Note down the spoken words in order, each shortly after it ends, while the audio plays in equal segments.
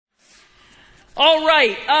All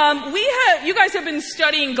right. You guys have been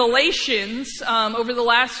studying Galatians over the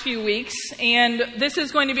last few weeks, and this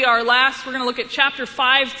is going to be our last. We're going to look at chapter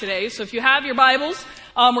 5 today. So if you have your Bibles,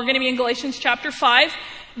 we're going to be in Galatians chapter 5.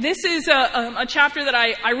 This is a chapter that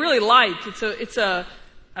I really like. It's a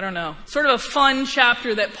I don't know, sort of a fun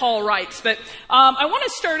chapter that Paul writes. But I want to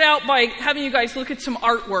start out by having you guys look at some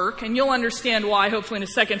artwork, and you'll understand why, hopefully, in a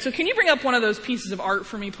second. So can you bring up one of those pieces of art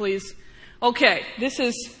for me, please? Okay, this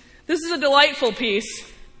is a delightful piece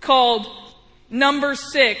called Number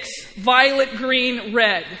 6, Violet, Green,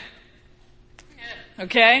 Red.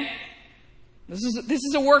 Okay? This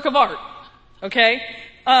is a work of art. Okay?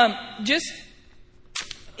 Just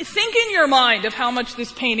think in your mind of how much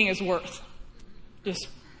this painting is worth. Just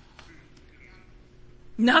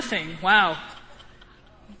nothing. Wow.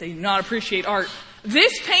 They do not appreciate art.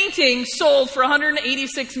 This painting sold for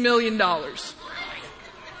 $186 million.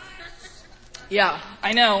 Yeah,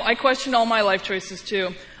 I know. I questioned all my life choices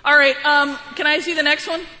too. All right, can I see the next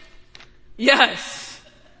one? Yes.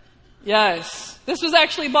 This was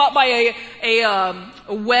actually bought by a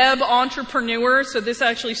web entrepreneur, so this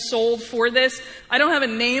actually sold for this. I don't have a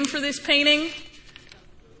name for this painting,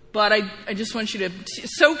 but I just want you to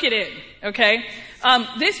soak it in, okay?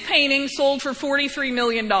 This painting sold for $43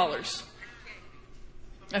 million.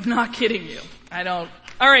 I'm not kidding you. I don't.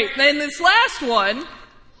 All right, then this last one.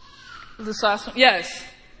 Yes.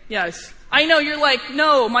 I know you're like,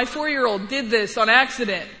 no, my 4-year-old did this on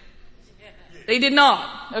accident. They did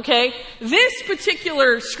not, okay? This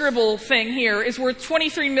particular scribble thing here is worth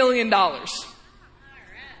 $23 million.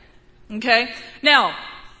 Okay? Now,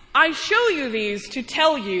 I show you these to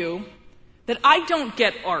tell you that I don't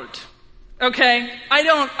get art. Okay? I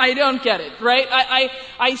don't get it, right?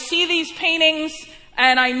 I see these paintings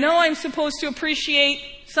and I know I'm supposed to appreciate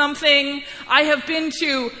something. I have been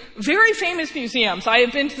to very famous museums. I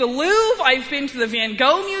have been to the Louvre. I've been to the Van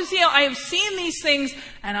Gogh Museum. I have seen these things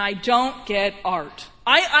and I don't get art.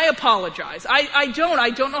 I apologize. I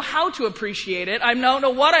don't know how to appreciate it. I don't know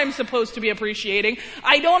what I'm supposed to be appreciating.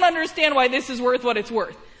 I don't understand why this is worth what it's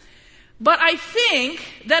worth. But I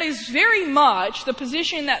think that is very much the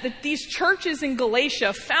position that these churches in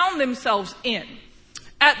Galatia found themselves in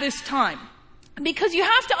at this time. Because you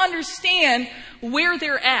have to understand where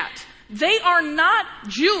they're at. They are not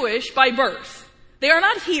Jewish by birth. They are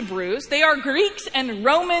not Hebrews. They are Greeks and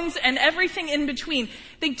Romans and everything in between.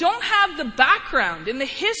 They don't have the background and the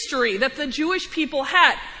history that the Jewish people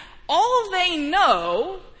had. All they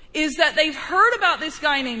know is that they've heard about this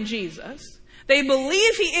guy named Jesus. They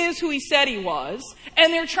believe he is who he said he was,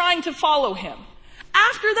 and they're trying to follow him.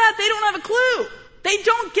 After that, they don't have a clue. They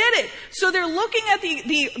don't get it. So they're looking at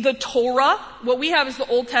the Torah, what we have is the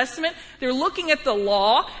Old Testament. They're looking at the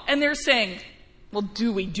law, and they're saying, well,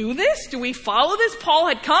 do we do this? Do we follow this? Paul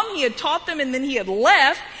had come, he had taught them, and then he had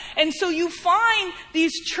left. And so you find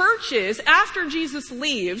these churches, after Jesus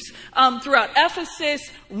leaves, throughout Ephesus,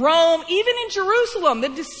 Rome, even in Jerusalem, the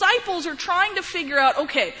disciples are trying to figure out,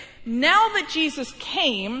 okay, now that Jesus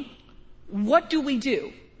came, what do we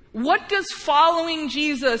do? What does following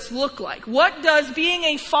Jesus look like? What does being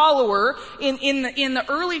a follower in the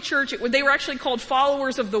early church, they were actually called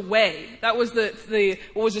followers of the way. That was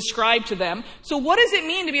what was ascribed to them. So what does it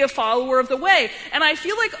mean to be a follower of the way? And I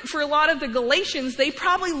feel like for a lot of the Galatians, they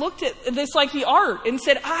probably looked at this like the art and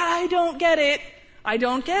said, I don't get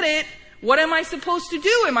it. What am I supposed to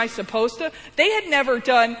do? Am I supposed to? They had never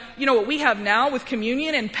done, what we have now with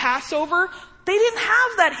communion and Passover. They didn't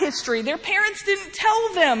have that history. Their parents didn't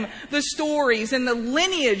tell them the stories and the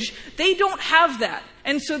lineage. They don't have that.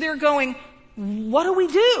 And so they're going, what do we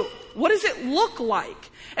do? What does it look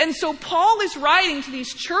like? And so Paul is writing to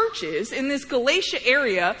these churches in this Galatia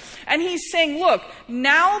area, and he's saying, look,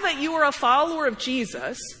 now that you are a follower of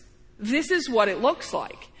Jesus, this is what it looks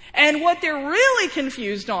like. And what they're really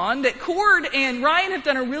confused on, that Cord and Ryan have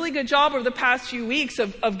done a really good job over the past few weeks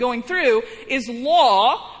of going through, is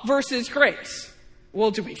law versus grace.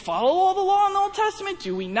 Well, do we follow all the law in the Old Testament?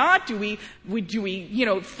 Do we not? Do we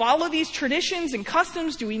follow these traditions and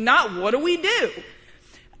customs? Do we not? What do we do?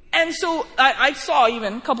 And so I saw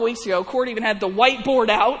even a couple weeks ago, Cord even had the whiteboard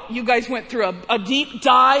out. You guys went through a deep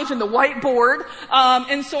dive in the whiteboard.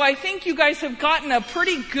 And so I think you guys have gotten a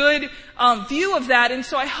pretty good view of that. And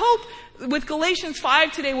so I hope with Galatians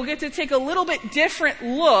 5 today, we'll get to take a little bit different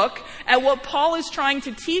look at what Paul is trying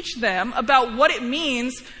to teach them about what it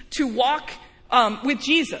means to walk with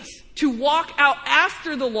Jesus. To walk out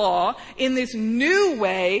after the law in this new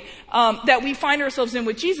way that we find ourselves in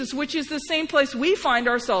with Jesus, which is the same place we find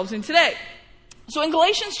ourselves in today. So in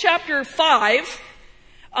Galatians chapter 5,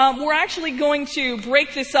 we're actually going to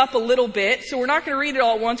break this up a little bit. So we're not going to read it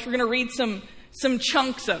all at once. We're going to read some some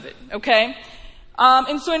chunks of it, okay?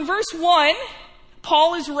 And so in verse 1,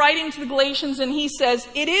 Paul is writing to the Galatians and he says,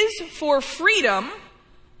 "It is for freedom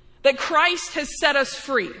that Christ has set us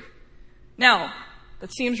free." Now,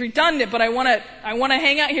 that seems redundant, but I want to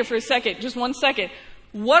hang out here for a second, just 1 second.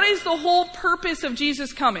 What is the whole purpose of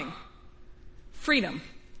Jesus coming? Freedom.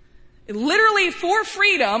 Literally, for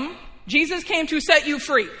freedom, Jesus came to set you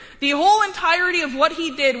free. The whole entirety of what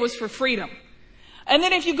he did was for freedom. And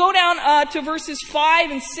then if you go down to verses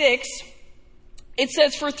 5 and 6, it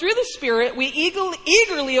says, "For through the Spirit we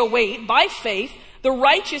eagerly await, by faith, the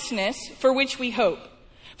righteousness for which we hope.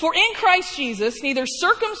 For in Christ Jesus, neither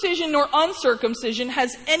circumcision nor uncircumcision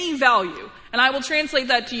has any value." And I will translate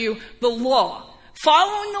that to you, the law.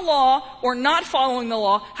 Following the law or not following the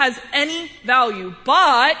law has any value.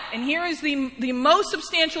 But, and here is the most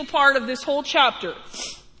substantial part of this whole chapter,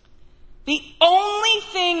 the only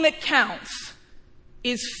thing that counts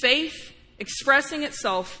is faith expressing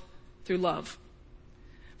itself through love.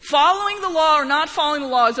 Following the law or not following the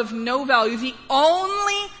law is of no value. The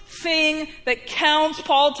only thing that counts,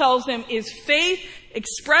 Paul tells them, is faith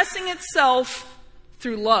expressing itself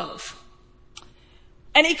through love.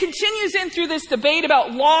 And he continues in through this debate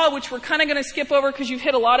about law, which we're kind of going to skip over because you've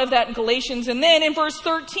hit a lot of that in Galatians. And then in verse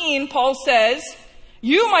 13, Paul says,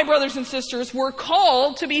 "You, my brothers and sisters, were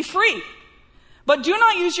called to be free. But do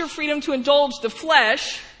not use your freedom to indulge the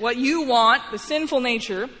flesh, what you want, the sinful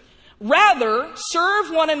nature. Rather, serve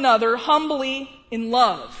one another humbly in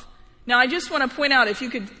love." Now, I just want to point out, if you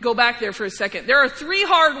could go back there for a second, there are 3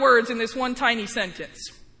 hard words in this one tiny sentence.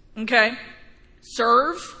 Okay?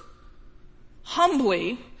 Serve,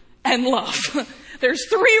 humbly, and love. There's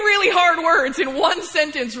 3 really hard words in one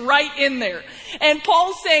sentence right in there. And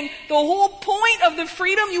Paul's saying the whole point of the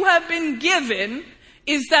freedom you have been given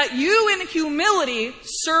is that you in humility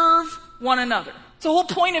serve one another. It's the whole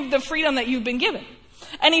point of the freedom that you've been given.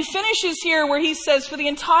 And he finishes here where he says, "For the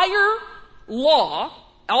entire law,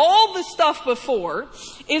 all the stuff before,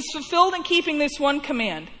 is fulfilled in keeping this one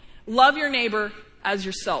command: love your neighbor as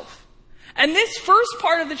yourself." And this first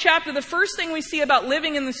part of the chapter, the first thing we see about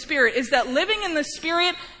living in the Spirit is that living in the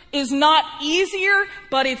Spirit is not easier,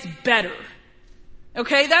 but it's better.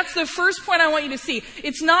 Okay, that's the first point I want you to see.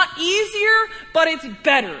 It's not easier, but it's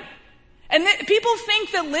better. And people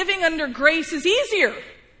think that living under grace is easier,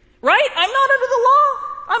 right? I'm not under the law.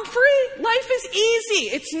 I'm free. Life is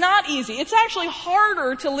easy. It's not easy. It's actually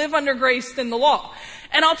harder to live under grace than the law.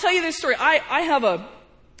 And I'll tell you this story. I have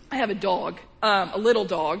a dog, a little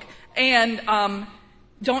dog, and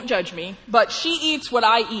don't judge me, but she eats what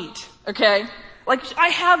I eat, okay? Like, I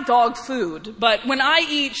have dog food, but when I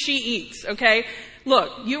eat, she eats, okay?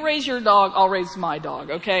 Look, you raise your dog, I'll raise my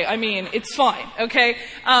dog, okay? I mean, it's fine, okay?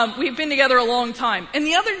 We've been together a long time. And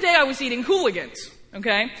the other day I was eating Hooligans,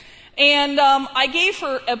 okay? And I gave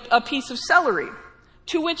her a piece of celery,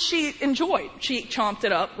 to which she enjoyed. She chomped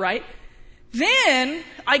it up, right? Then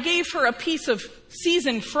I gave her a piece of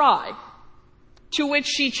seasoned fry, to which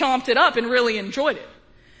she chomped it up and really enjoyed it.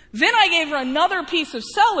 Then I gave her another piece of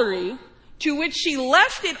celery, to which she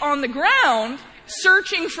left it on the ground,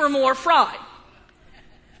 searching for more fry.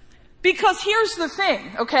 Because here's the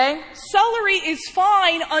thing, okay? Celery is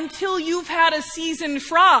fine until you've had a seasoned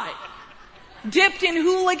fry, dipped in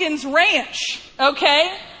Hooligans Ranch,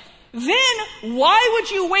 okay? Then why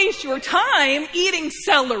would you waste your time eating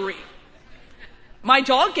celery? My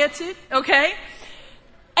dog gets it, okay?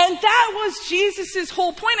 And that was Jesus'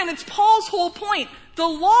 whole point, and it's Paul's whole point. The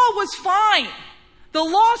law was fine. The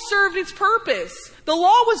law served its purpose. The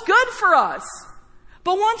law was good for us.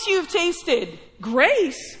 But once you've tasted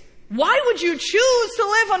grace, why would you choose to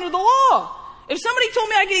live under the law? If somebody told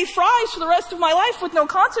me I could eat fries for the rest of my life with no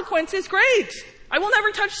consequences, great. I will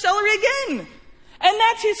never touch celery again. And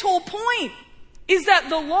that's his whole point, is that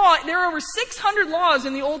the law, there are over 600 laws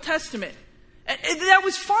in the Old Testament. That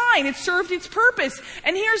was fine. It served its purpose.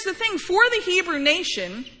 And here's the thing. For the Hebrew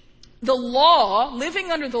nation, the law, living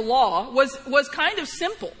under the law, was kind of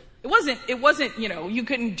simple. It wasn't, you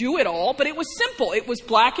couldn't do it all, but it was simple. It was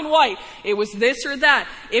black and white. It was this or that.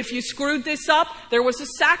 If you screwed this up, there was a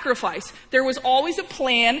sacrifice. There was always a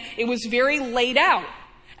plan. It was very laid out.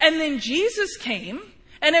 And then Jesus came,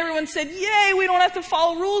 and everyone said, yay, we don't have to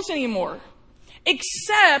follow rules anymore.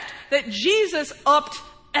 Except that Jesus upped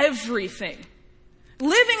everything.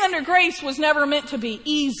 Living under grace was never meant to be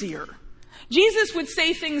easier. Jesus would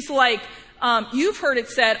say things like, you've heard it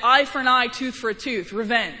said, eye for an eye, tooth for a tooth,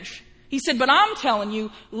 revenge. He said, but I'm telling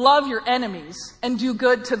you, love your enemies and do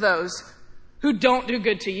good to those who don't do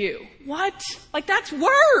good to you. What? Like, that's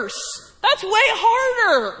worse. That's way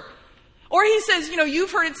harder. Or he says,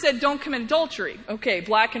 you've heard it said, don't commit adultery. Okay,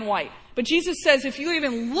 black and white. But Jesus says if you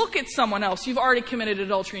even look at someone else, you've already committed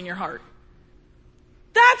adultery in your heart.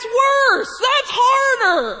 That's worse. That's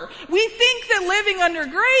harder. We think that living under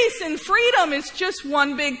grace and freedom is just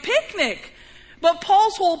one big picnic. But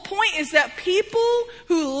Paul's whole point is that people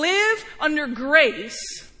who live under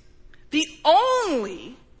grace, the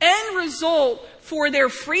only end result for their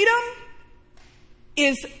freedom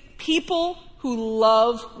is people who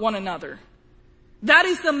love one another. That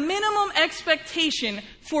is the minimum expectation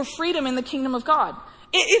for freedom in the kingdom of God.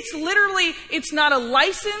 It's literally, it's not a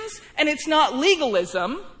license and it's not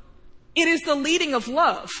legalism. It is the leading of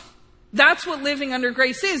love. That's what living under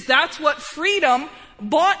grace is. That's what freedom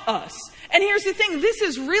bought us. And here's the thing, this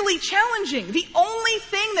is really challenging. The only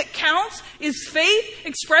thing that counts is faith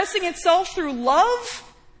expressing itself through love.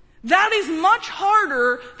 That is much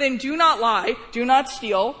harder than do not lie, do not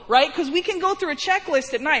steal, right? Because we can go through a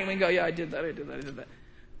checklist at night and we go, yeah, I did that.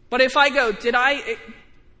 But if I go, did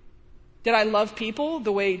I love people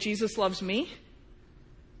the way Jesus loves me?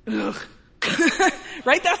 Ugh.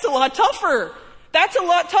 Right? That's a lot tougher. That's a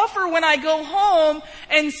lot tougher when I go home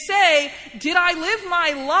and say, did I live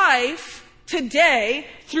my life today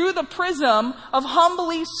through the prism of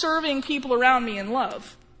humbly serving people around me in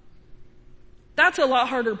love? That's a lot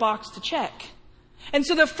harder box to check. And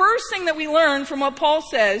so the first thing that we learn from what Paul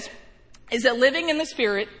says is that living in the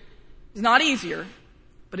Spirit is not easier,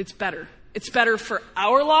 but it's better. It's better for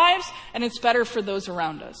our lives, and it's better for those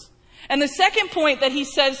around us. And the second point that he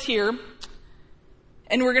says here,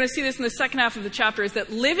 and we're going to see this in the second half of the chapter, is that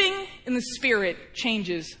living in the Spirit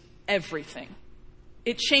changes everything.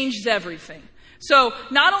 It changes everything. So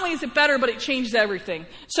not only is it better, but it changes everything.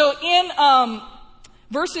 So in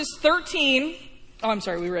verses 13,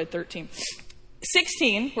 we read 13.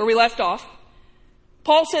 16, where we left off,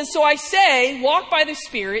 Paul says, so I say, walk by the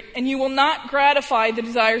Spirit, and you will not gratify the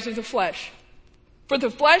desires of the flesh. For the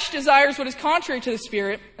flesh desires what is contrary to the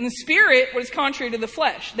Spirit, and the Spirit what is contrary to the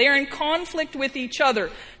flesh. They are in conflict with each other,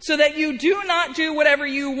 so that you do not do whatever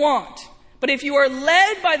you want. But if you are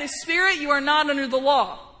led by the Spirit, you are not under the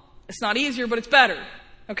law. It's not easier, but it's better.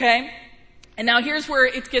 Okay? And now here's where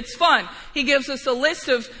it gets fun. He gives us a list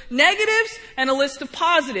of negatives and a list of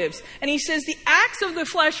positives. And he says the acts of the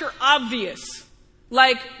flesh are obvious.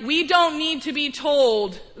 Like, we don't need to be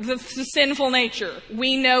told the sinful nature.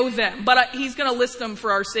 We know them. But he's going to list them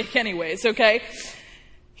for our sake anyways, okay?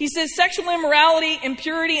 He says sexual immorality,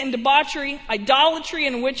 impurity and debauchery, idolatry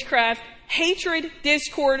and witchcraft, hatred,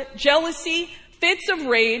 discord, jealousy, fits of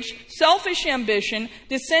rage, selfish ambition,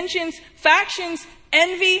 dissensions, factions,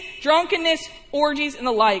 envy, drunkenness, orgies, and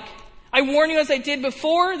the like. I warn you, as I did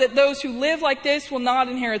before, that those who live like this will not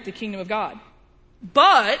inherit the kingdom of God.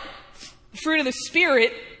 But the fruit of the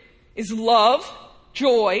Spirit is love,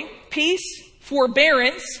 joy, peace,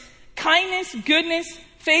 forbearance, kindness, goodness,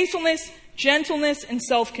 faithfulness, gentleness, and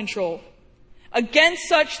self-control. Against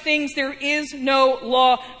such things there is no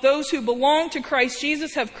law. Those who belong to Christ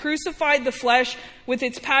Jesus have crucified the flesh with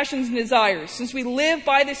its passions and desires. Since we live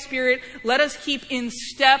by the Spirit, let us keep in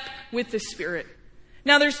step with the Spirit.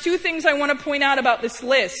 Now there's two things I want to point out about this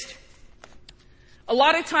list. A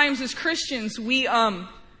lot of times as Christians, we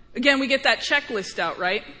get that checklist out,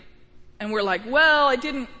 right? And we're like, well, I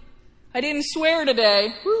didn't swear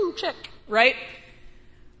today. Woo, check, right?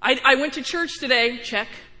 I went to church today, check.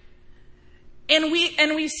 And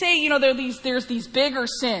we say, there's these bigger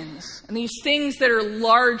sins and these things that are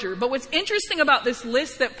larger. But what's interesting about this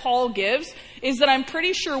list that Paul gives is that I'm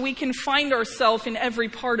pretty sure we can find ourselves in every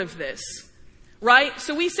part of this, right?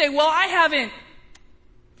 So we say, well, I haven't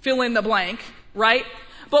fill in the blank, right?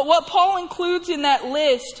 But what Paul includes in that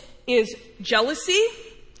list is jealousy.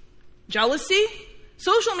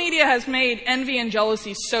 Social media has made envy and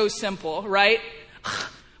jealousy so simple, right?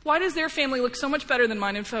 Why does their family look so much better than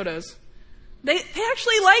mine in photos? They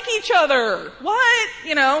actually like each other. What?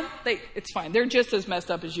 It's fine. They're just as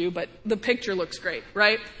messed up as you, but the picture looks great,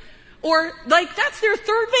 right? Or, that's their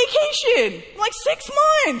third vacation. 6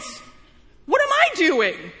 months. What am I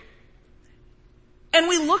doing? And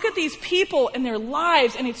we look at these people and their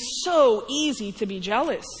lives, and it's so easy to be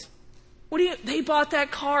jealous. They bought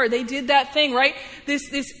that car. They did that thing, right?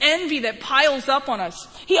 This envy that piles up on us.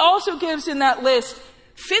 He also gives in that list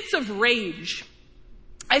fits of rage.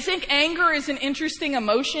 I think anger is an interesting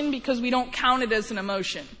emotion because we don't count it as an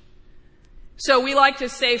emotion. So we like to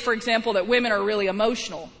say, for example, that women are really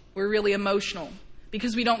emotional. We're really emotional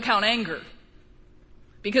because we don't count anger.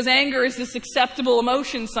 Because anger is this acceptable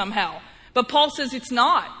emotion somehow. But Paul says it's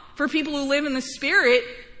not. For people who live in the Spirit,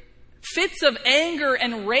 fits of anger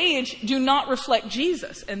and rage do not reflect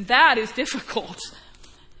Jesus. And that is difficult.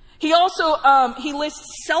 He also, he lists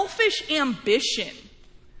selfish ambition.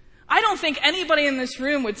 I don't think anybody in this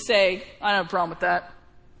room would say, I don't have a problem with that.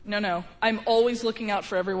 No. I'm always looking out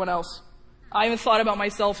for everyone else. I haven't thought about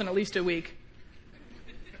myself in at least a week.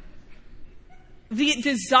 The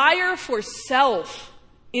desire for self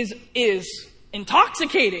is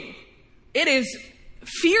intoxicating. It is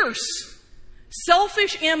fierce.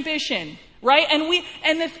 Selfish ambition, right?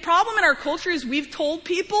 And the problem in our culture is we've told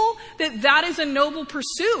people that is a noble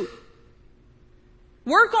pursuit.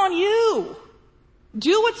 Work on you.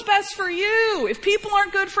 Do what's best for you. If people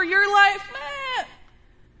aren't good for your life, meh.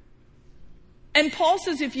 And Paul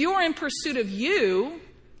says if you are in pursuit of you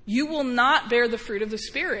will not bear the fruit of the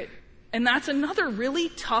Spirit. And that's another really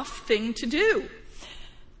tough thing to do.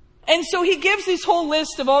 And so he gives this whole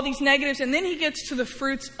list of all these negatives, and then he gets to the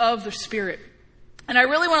fruits of the Spirit. And I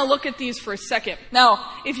really want to look at these for a second.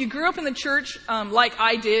 Now, if you grew up in the church like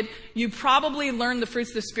I did, you probably learned the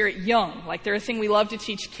fruits of the Spirit young. Like they're a thing we love to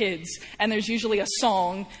teach kids. And there's usually a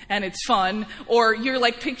song, and it's fun. Or you're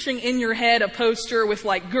like picturing in your head a poster with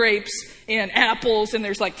like grapes and apples, and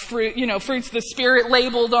there's like fruit, fruits of the Spirit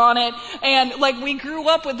labeled on it. And like we grew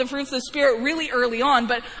up with the fruits of the Spirit really early on.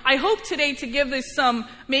 But I hope today to give this some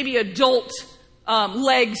maybe adult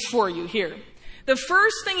legs for you here. The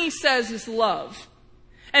first thing he says is love.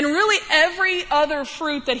 And really every other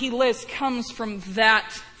fruit that he lists comes from that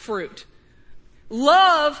fruit.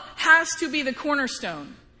 Love has to be the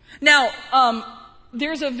cornerstone. Now,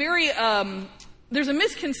 there's a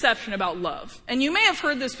misconception about love. And you may have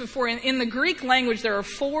heard this before. In the Greek language, there are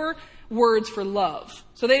 4 words for love.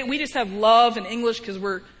 So we just have love in English because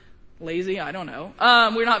we're lazy, I don't know.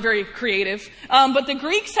 We're not very creative. But the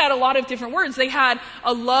Greeks had a lot of different words. They had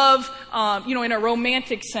a love, in a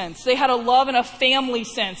romantic sense. They had a love in a family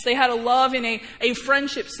sense. They had a love in a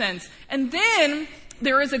friendship sense. And then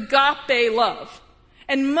there is agape love.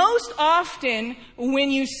 And most often when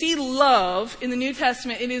you see love in the New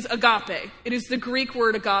Testament, it is agape. It is the Greek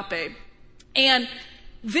word agape. And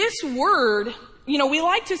this word, we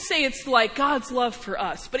like to say it's like God's love for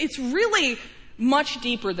us, but it's really much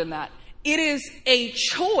deeper than that. It is a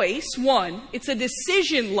choice, it's a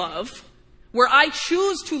decision love, where I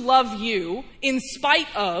choose to love you in spite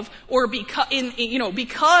of, or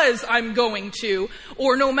because I'm going to,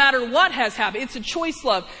 or no matter what has happened. It's a choice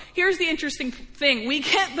love. Here's the interesting thing. We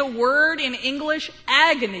get the word in English,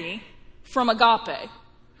 agony, from agape.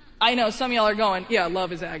 I know some of y'all are going, yeah,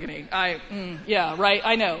 love is agony. Yeah, right,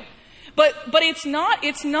 I know. But it's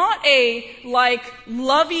not a like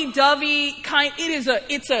lovey-dovey kind.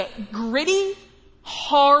 It's a gritty,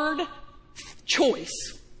 hard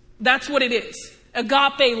choice. That's what it is.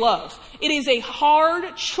 Agape love. It is a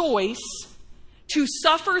hard choice to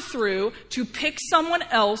suffer through, to pick someone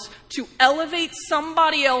else, to elevate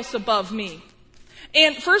somebody else above me.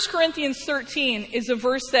 And 1 Corinthians 13 is a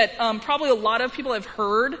verse that probably a lot of people have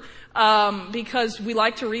heard, because we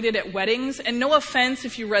like to read it at weddings. And no offense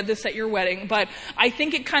if you read this at your wedding, but I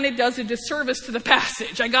think it kind of does a disservice to the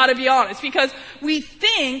passage. I gotta be honest, because we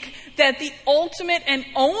think that the ultimate and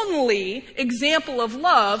only example of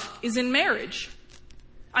love is in marriage.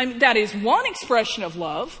 That is one expression of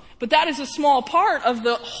love, but that is a small part of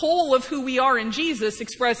the whole of who we are in Jesus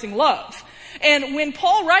expressing love. And when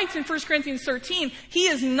Paul writes in 1 Corinthians 13, he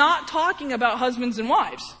is not talking about husbands and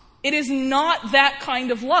wives. It is not that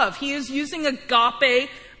kind of love. He is using agape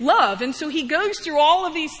love. And so he goes through all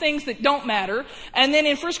of these things that don't matter. And then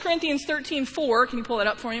in 1 Corinthians 13:4, can you pull that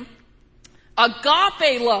up for me?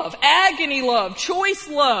 Agape love, agony love, choice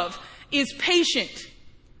love is patient.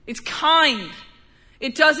 It's kind.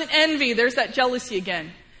 It doesn't envy. There's that jealousy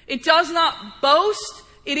again. It does not boast.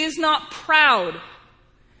 It is not proud.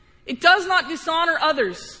 It does not dishonor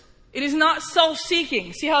others. It is not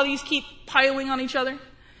self-seeking. See how these keep piling on each other?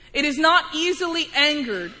 It is not easily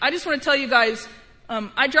angered. I just want to tell you guys,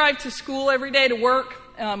 I drive to school every day to work,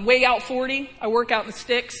 way out 40. I work out in the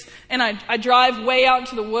sticks, and I drive way out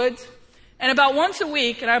into the woods. And about once a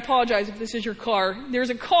week, and I apologize if this is your car, there's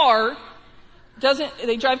a car,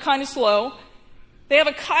 they drive kind of slow. They have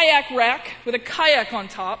a kayak rack with a kayak on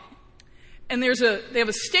top, and they have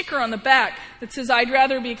a sticker on the back that says, "I'd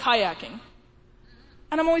rather be kayaking."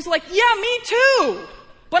 And I'm always like, yeah, me too,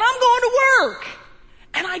 but I'm going to work.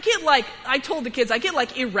 And I told the kids, I get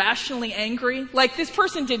like irrationally angry. Like this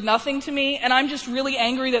person did nothing to me, and I'm just really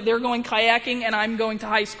angry that they're going kayaking and I'm going to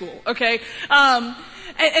high school. Okay.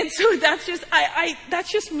 And so that's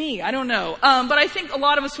just me. I don't know. But I think a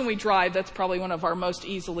lot of us when we drive, that's probably one of our most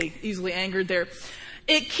easily angered there.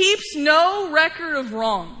 It keeps no record of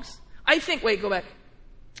wrongs. Wait, go back.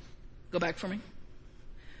 Go back for me.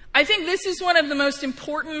 I think this is one of the most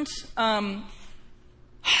important,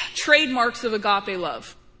 trademarks of agape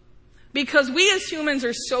love. Because we as humans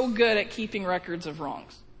are so good at keeping records of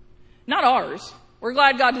wrongs. Not ours. We're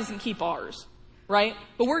glad God doesn't keep ours, right?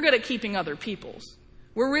 But we're good at keeping other people's.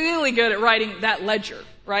 We're really good at writing that ledger,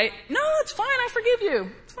 right? No, it's fine. I forgive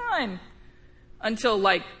you. It's fine. Until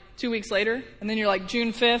like 2 weeks later. And then you're like,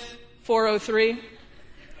 June 5th, 4:03.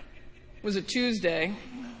 Was a Tuesday.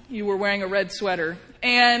 You were wearing a red sweater.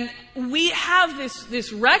 And we have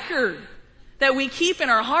this record that we keep in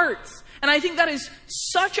our hearts. And I think that is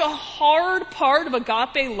such a hard part of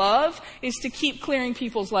agape love, is to keep clearing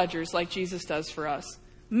people's ledgers like Jesus does for us.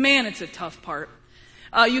 Man, it's a tough part.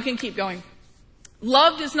 You can keep going.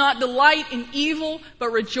 Love does not delight in evil,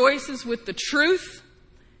 but rejoices with the truth.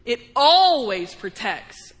 It always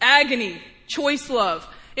protects. Agony, choice love.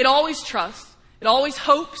 It always trusts. It always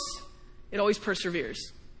hopes. It always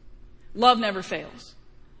perseveres. Love never fails.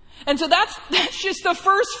 And so that's just the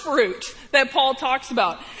first fruit that Paul talks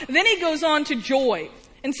about. Then he goes on to joy.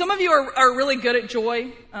 And some of you are really good at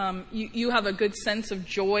joy. You have a good sense of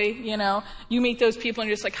joy, you know. You meet those people and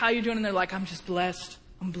you're just like, how are you doing? And they're like, I'm just blessed.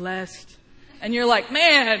 I'm blessed. And you're like,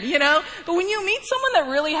 man, you know. But when you meet someone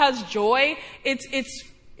that really has joy,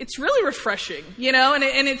 it's really refreshing, you know. And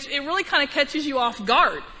it really kind of catches you off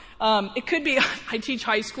guard. It could be, I teach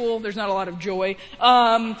high school. There's not a lot of joy.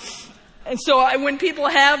 And so when people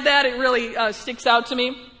have that, it really sticks out to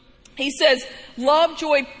me. He says, love,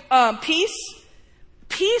 joy, peace.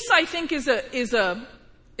 Peace, I think, is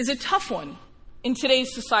a tough one in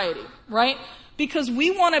today's society, right? Because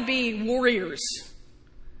we want to be warriors.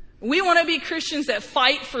 We want to be Christians that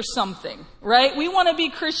fight for something, right? We want to be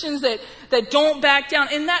Christians that don't back down.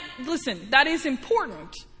 And that is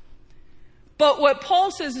important. But what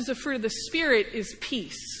Paul says is the fruit of the Spirit is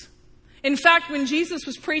peace. In fact, when Jesus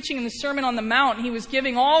was preaching in the Sermon on the Mount, he was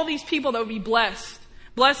giving all these people that would be blessed.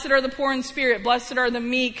 Blessed are the poor in spirit. Blessed are the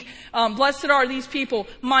meek. Blessed are these people.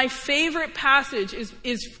 My favorite passage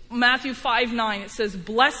is Matthew 5:9. It says,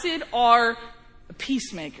 blessed are the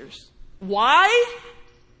peacemakers. Why?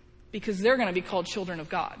 Because they're going to be called children of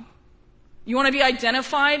God. You want to be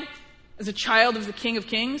identified as a child of the King of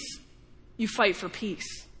Kings? You fight for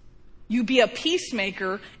peace. You be a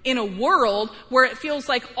peacemaker in a world where it feels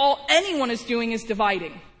like all anyone is doing is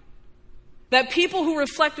dividing. That people who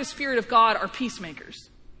reflect the Spirit of God are peacemakers.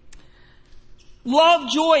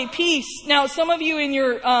 Love, joy, peace. Now, some of you in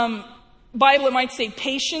your Bible, it might say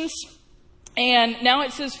patience. And now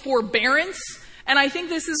it says forbearance. And I think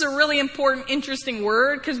this is a really important, interesting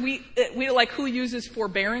word, because we like, who uses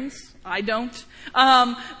forbearance? I don't.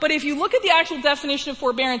 But if you look at the actual definition of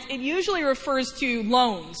forbearance, it usually refers to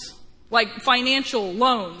loans, like financial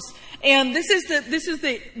loans. And this is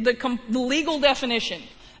the legal definition.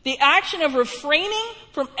 The action of refraining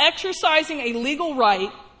from exercising a legal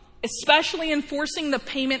right, especially enforcing the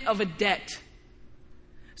payment of a debt.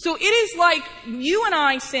 So it is like you and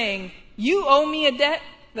I saying, you owe me a debt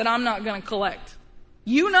that I'm not going to collect.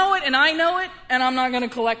 You know it and I know it, and I'm not going to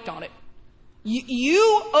collect on it.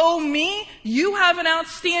 You owe me, you have an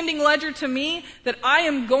outstanding ledger to me that I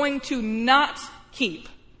am going to not keep.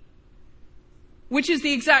 Which is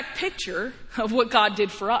the exact picture of what God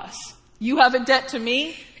did for us. You have a debt to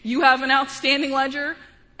me, you have an outstanding ledger,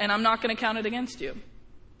 and I'm not going to count it against you.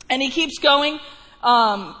 And he keeps going.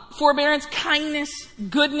 Forbearance, kindness,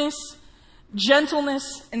 goodness,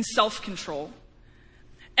 gentleness, and self-control.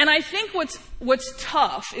 And I think what's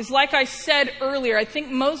tough is, like I said earlier, I think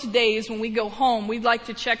most days when we go home, we'd like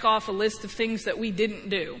to check off a list of things that we didn't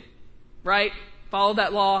do. Right? Followed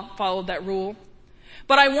that law, followed that rule.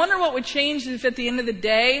 But I wonder what would change if at the end of the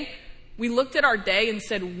day, we looked at our day and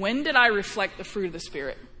said, when did I reflect the fruit of the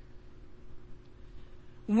Spirit?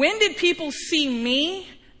 When did people see me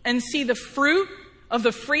and see the fruit of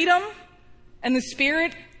the freedom and the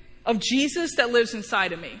Spirit of Jesus that lives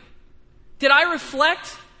inside of me? Did I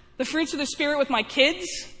reflect the fruits of the Spirit with my kids,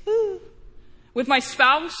 with my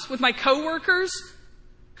spouse, with my coworkers,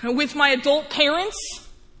 with my adult parents?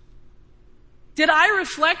 Did I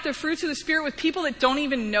reflect the fruits of the Spirit with people that don't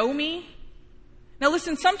even know me? Now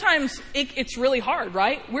listen, sometimes it's really hard,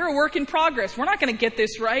 right? We're a work in progress. We're not going to get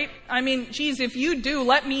this right. I mean, geez, if you do,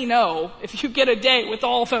 let me know if you get a day with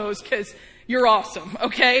all those, because you're awesome,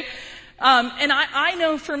 okay? And I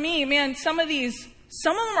know for me, man, some of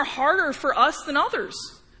them are harder for us than others.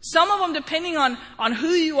 Some of them, depending on who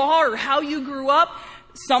you are or how you grew up,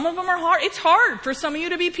 some of them are hard. It's hard for some of you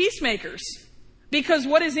to be peacemakers, because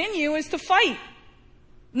what is in you is to fight.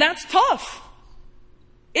 And that's tough.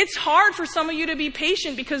 It's hard for some of you to be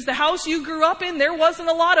patient, because the house you grew up in, there wasn't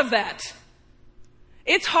a lot of that.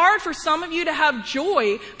 It's hard for some of you to have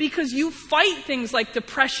joy because you fight things like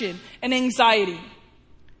depression and anxiety.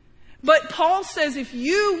 But Paul says if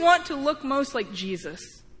you want to look most like Jesus,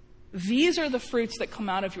 these are the fruits that come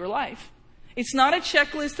out of your life. It's not a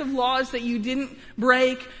checklist of laws that you didn't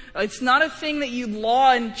break. It's not a thing that you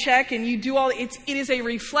law and check and you do all. It is a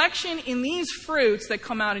reflection in these fruits that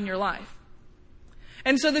come out in your life.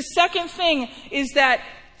 And so the second thing is that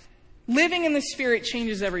living in the Spirit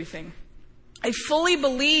changes everything. I fully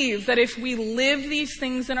believe that if we live these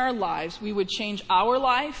things in our lives, we would change our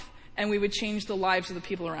life and we would change the lives of the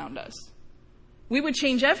people around us. We would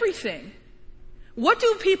change everything. What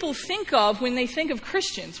do people think of when they think of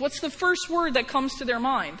Christians? What's the first word that comes to their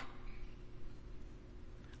mind?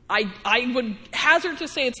 I would hazard to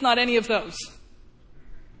say it's not any of those.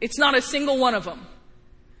 It's not a single one of them.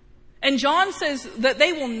 And John says that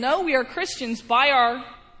they will know we are Christians by our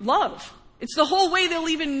love. It's the whole way they'll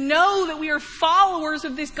even know that we are followers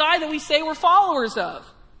of this guy that we say we're followers of.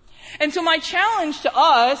 And so my challenge to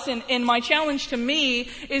us and my challenge to me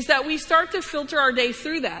is that we start to filter our day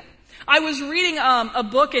through that. I was reading a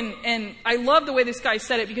book and I love the way this guy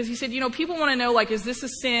said it because he said, people want to know, like, is this a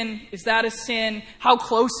sin? Is that a sin? How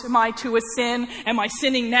close am I to a sin? Am I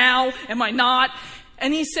sinning now? Am I not?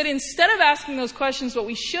 And he said, instead of asking those questions, what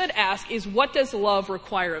we should ask is, what does love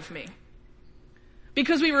require of me?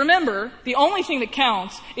 Because we remember, the only thing that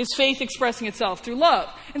counts is faith expressing itself through love.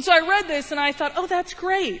 And so I read this and I thought, oh, that's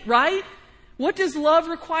great, right? What does love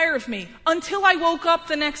require of me? Until I woke up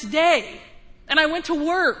the next day and I went to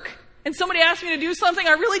work and somebody asked me to do something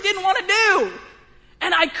I really didn't want to do.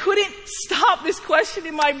 And I couldn't stop this question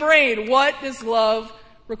in my brain. What does love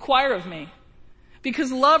require of me?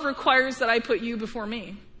 Because love requires that I put you before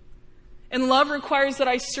me. And love requires that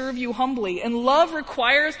I serve you humbly. And love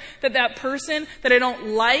requires that that person that I don't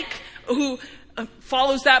like, who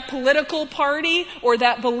follows that political party or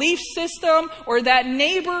that belief system or that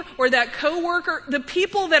neighbor or that coworker, the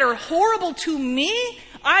people that are horrible to me,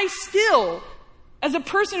 I still, as a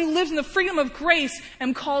person who lives in the freedom of grace,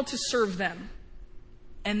 am called to serve them.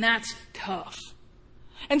 And that's tough.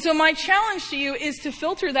 And so my challenge to you is to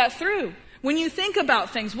filter that through. When you think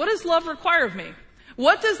about things, what does love require of me?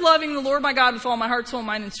 What does loving the Lord my God with all my heart, soul,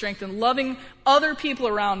 mind, and strength, and loving other people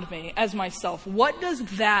around me as myself, what does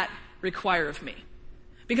that require of me?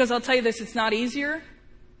 Because I'll tell you this, it's not easier,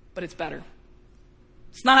 but it's better.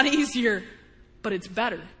 It's not easier, but it's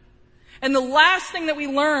better. And the last thing that we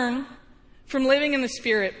learn from living in the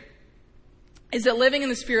Spirit is that living in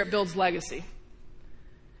the Spirit builds legacy.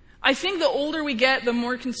 I think the older we get, the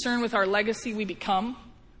more concerned with our legacy we become.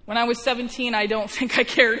 When I was 17, I don't think I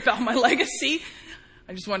cared about my legacy.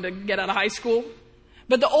 I just wanted to get out of high school.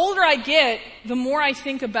 But the older I get, the more I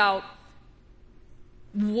think about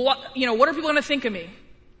what are people going to think of me?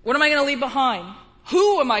 What am I going to leave behind?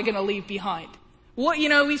 Who am I going to leave behind?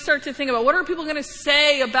 We start to think about, what are people going to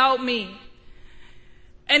say about me?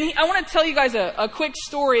 And I want to tell you guys a quick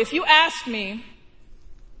story. If you ask me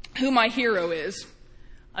who my hero is,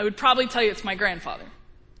 I would probably tell you it's my grandfather.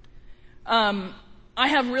 I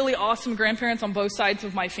have really awesome grandparents on both sides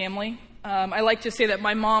of my family. I like to say that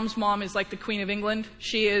my mom's mom is like the Queen of England.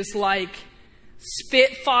 She is like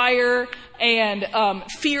spitfire and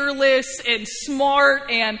fearless and smart,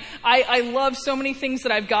 and I love so many things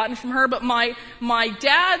that I've gotten from her. But my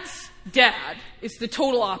dad's dad is the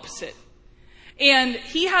total opposite. And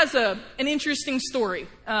he has an interesting story.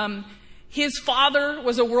 His father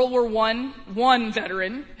was a World War I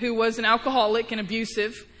veteran who was an alcoholic and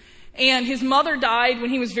abusive. And his mother died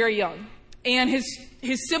when he was very young. And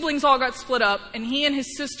his siblings all got split up. And he and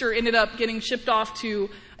his sister ended up getting shipped off to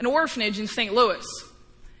an orphanage in St. Louis.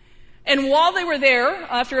 And while they were there,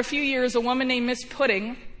 after a few years, a woman named Miss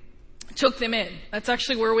Pudding took them in. That's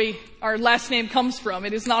actually where our last name comes from.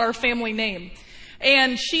 It is not our family name.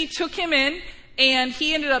 And she took him in, and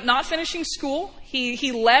he ended up not finishing school.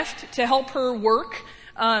 He left to help her work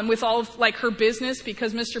with all of her business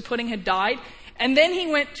because Mr. Pudding had died. And then he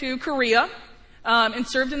went to Korea and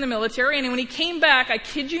served in the military. And when he came back, I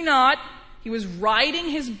kid you not, he was riding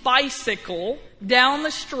his bicycle down the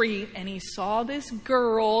street and he saw this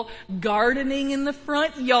girl gardening in the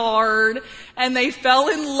front yard and they fell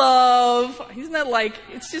in love. Isn't that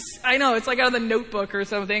I know, it's like out of the Notebook or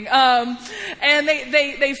something. And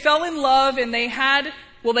they fell in love and they had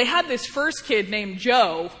this first kid named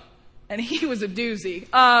Joe, and he was a doozy.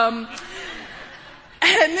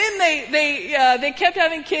 And then they kept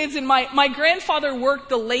having kids, and my grandfather worked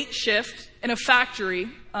the late shift in a factory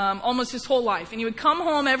almost his whole life. And he would come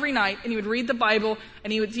home every night, and he would read the Bible,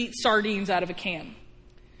 and he would eat sardines out of a can.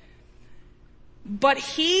 But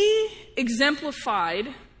he exemplified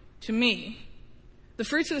to me the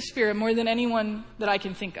fruits of the Spirit more than anyone that I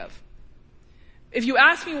can think of. If you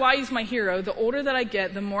ask me why he's my hero, the older that I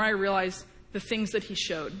get, the more I realize the things that he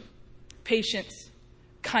showed. Patience,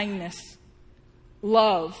 kindness,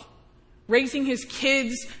 love, raising his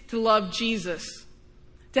kids to love Jesus,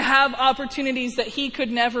 to have opportunities that he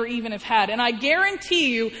could never even have had. And I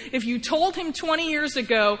guarantee you, if you told him 20 years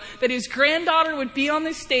ago that his granddaughter would be on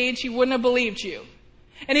this stage, he wouldn't have believed you.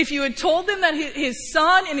 And if you had told him that his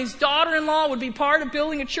son and his daughter-in-law would be part of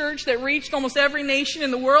building a church that reached almost every nation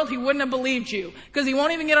in the world, he wouldn't have believed you, because he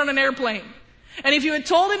won't even get on an airplane. And if you had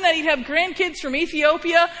told him that he'd have grandkids from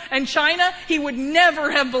Ethiopia and China, he would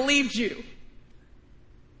never have believed you.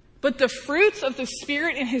 But the fruits of the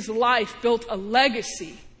Spirit in his life built a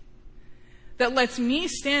legacy that lets me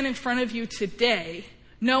stand in front of you today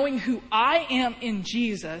knowing who I am in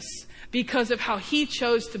Jesus because of how he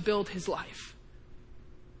chose to build his life.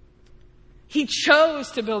 He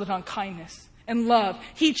chose to build it on kindness and love.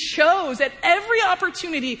 He chose at every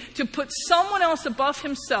opportunity to put someone else above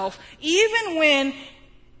himself, even when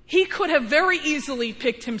he could have very easily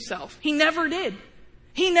picked himself. He never did.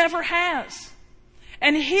 He never has.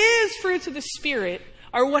 And his fruits of the Spirit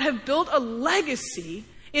are what have built a legacy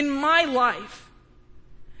in my life.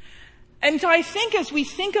 And so I think as we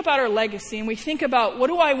think about our legacy and we think about, what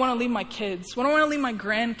do I want to leave my kids? What do I want to leave my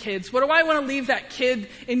grandkids? What do I want to leave that kid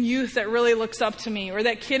in youth that really looks up to me? Or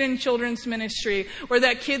that kid in children's ministry? Or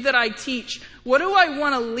that kid that I teach? What do I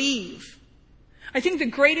want to leave? I think the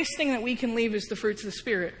greatest thing that we can leave is the fruits of the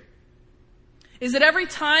Spirit. Is that every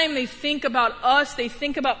time they think about us, they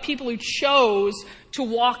think about people who chose to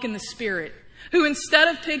walk in the Spirit. Who instead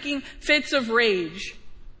of picking fits of rage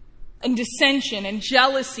and dissension and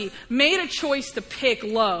jealousy, made a choice to pick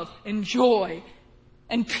love and joy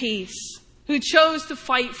and peace. Who chose to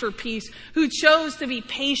fight for peace. Who chose to be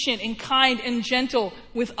patient and kind and gentle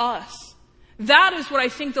with us. That is what I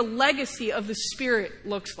think the legacy of the Spirit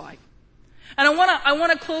looks like. And I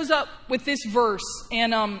want to close up with this verse.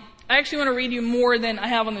 And I actually want to read you more than I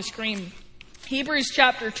have on the screen. Hebrews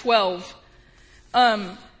chapter 12.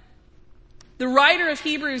 The writer of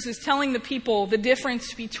Hebrews is telling the people the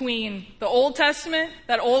difference between the Old Testament,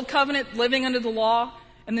 that old covenant living under the law,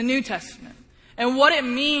 and the New Testament. And what it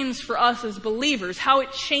means for us as believers, how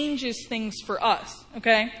it changes things for us,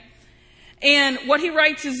 okay? And what he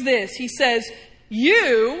writes is this. He says,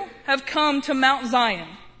 "You have come to Mount Zion,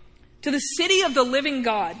 to the city of the living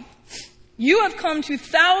God. You have come to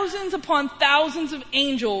thousands upon thousands of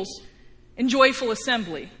angels in joyful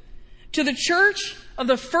assembly, to the church of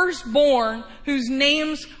the firstborn whose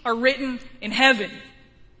names are written in heaven.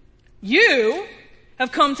 You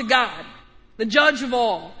have come to God, the judge of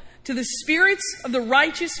all, to the spirits of the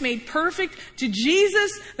righteous made perfect, to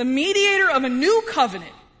Jesus, the mediator of a new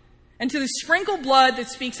covenant, and to the sprinkled blood that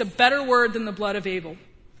speaks a better word than the blood of Abel."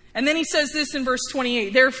 And then he says this in verse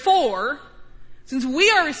 28, "Therefore, since we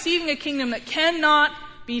are receiving a kingdom that cannot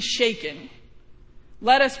be shaken,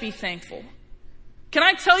 let us be thankful." Can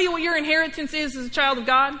I tell you what your inheritance is as a child of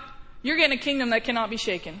God? You're getting a kingdom that cannot be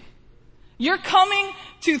shaken. You're coming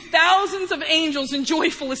to thousands of angels in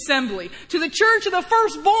joyful assembly. To the church of the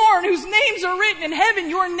firstborn whose names are written in heaven.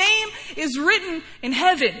 Your name is written in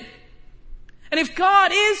heaven. And if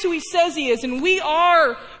God is who he says he is, and we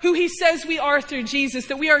are who he says we are through Jesus,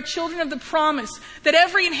 that we are children of the promise, that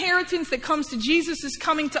every inheritance that comes to Jesus is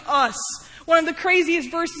coming to us. One of the craziest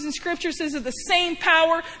verses in Scripture says that the same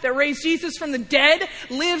power that raised Jesus from the dead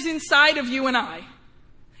lives inside of you and I.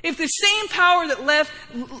 If the same power that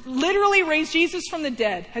literally raised Jesus from the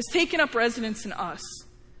dead has taken up residence in us,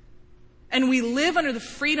 and we live under the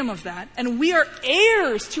freedom of that, and we are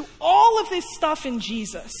heirs to all of this stuff in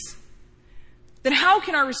Jesus, then how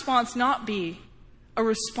can our response not be a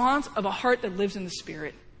response of a heart that lives in the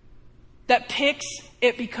Spirit? That picks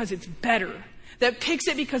it because it's better. That picks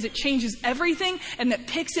it because it changes everything, and that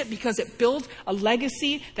picks it because it builds a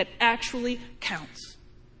legacy that actually counts.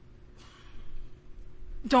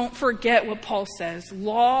 Don't forget what Paul says.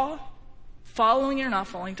 Law, following it or not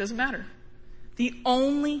following, doesn't matter. The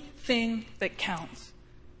only thing that counts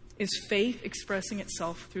is faith expressing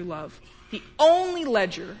itself through love. The only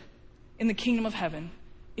ledger in the kingdom of heaven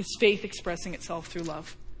is faith expressing itself through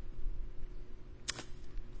love.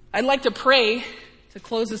 I'd like to pray to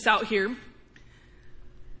close this out here.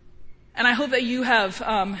 And I hope that you have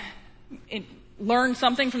learned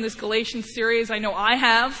something from this Galatians series. I know I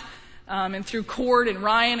have. And through Cord and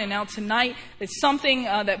Ryan and now tonight, it's something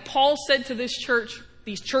that Paul said to this church,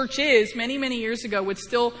 these churches many, many years ago, would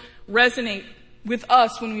still resonate with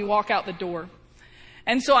us when we walk out the door.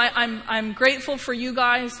 And so I'm grateful for you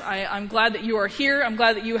guys. I'm glad that you are here. I'm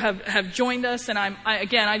glad that you have joined us. And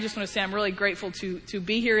I just want to say I'm really grateful to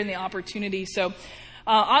be here in the opportunity. So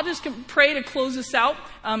I'll just pray to close this out.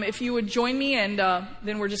 If you would join me, and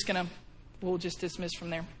then we'll just dismiss from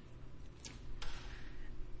there.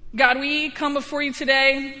 God, we come before you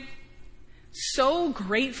today so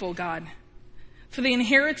grateful, God, for the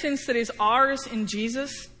inheritance that is ours in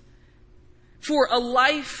Jesus, for a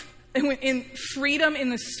life in freedom in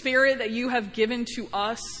the Spirit that you have given to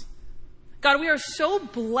us. God, we are so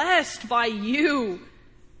blessed by you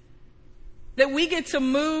that we get to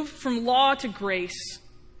move from law to grace,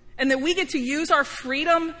 and that we get to use our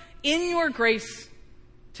freedom in your grace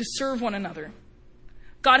to serve one another.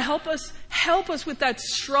 God, help us with that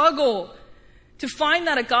struggle to find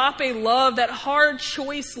that agape love, that hard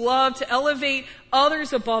choice love, to elevate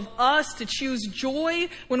others above us, to choose joy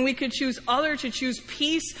when we could choose other, to choose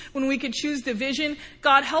peace when we could choose division.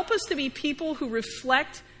 God, help us to be people who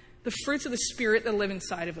reflect the fruits of the Spirit that live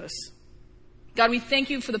inside of us. God, we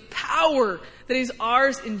thank you for the power that is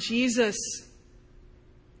ours in Jesus.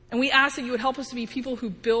 And we ask that you would help us to be people who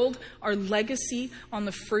build our legacy on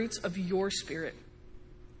the fruits of your Spirit.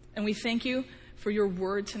 And we thank you for your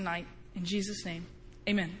word tonight. In Jesus' name,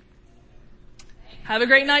 amen. Have a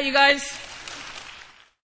great night, you guys.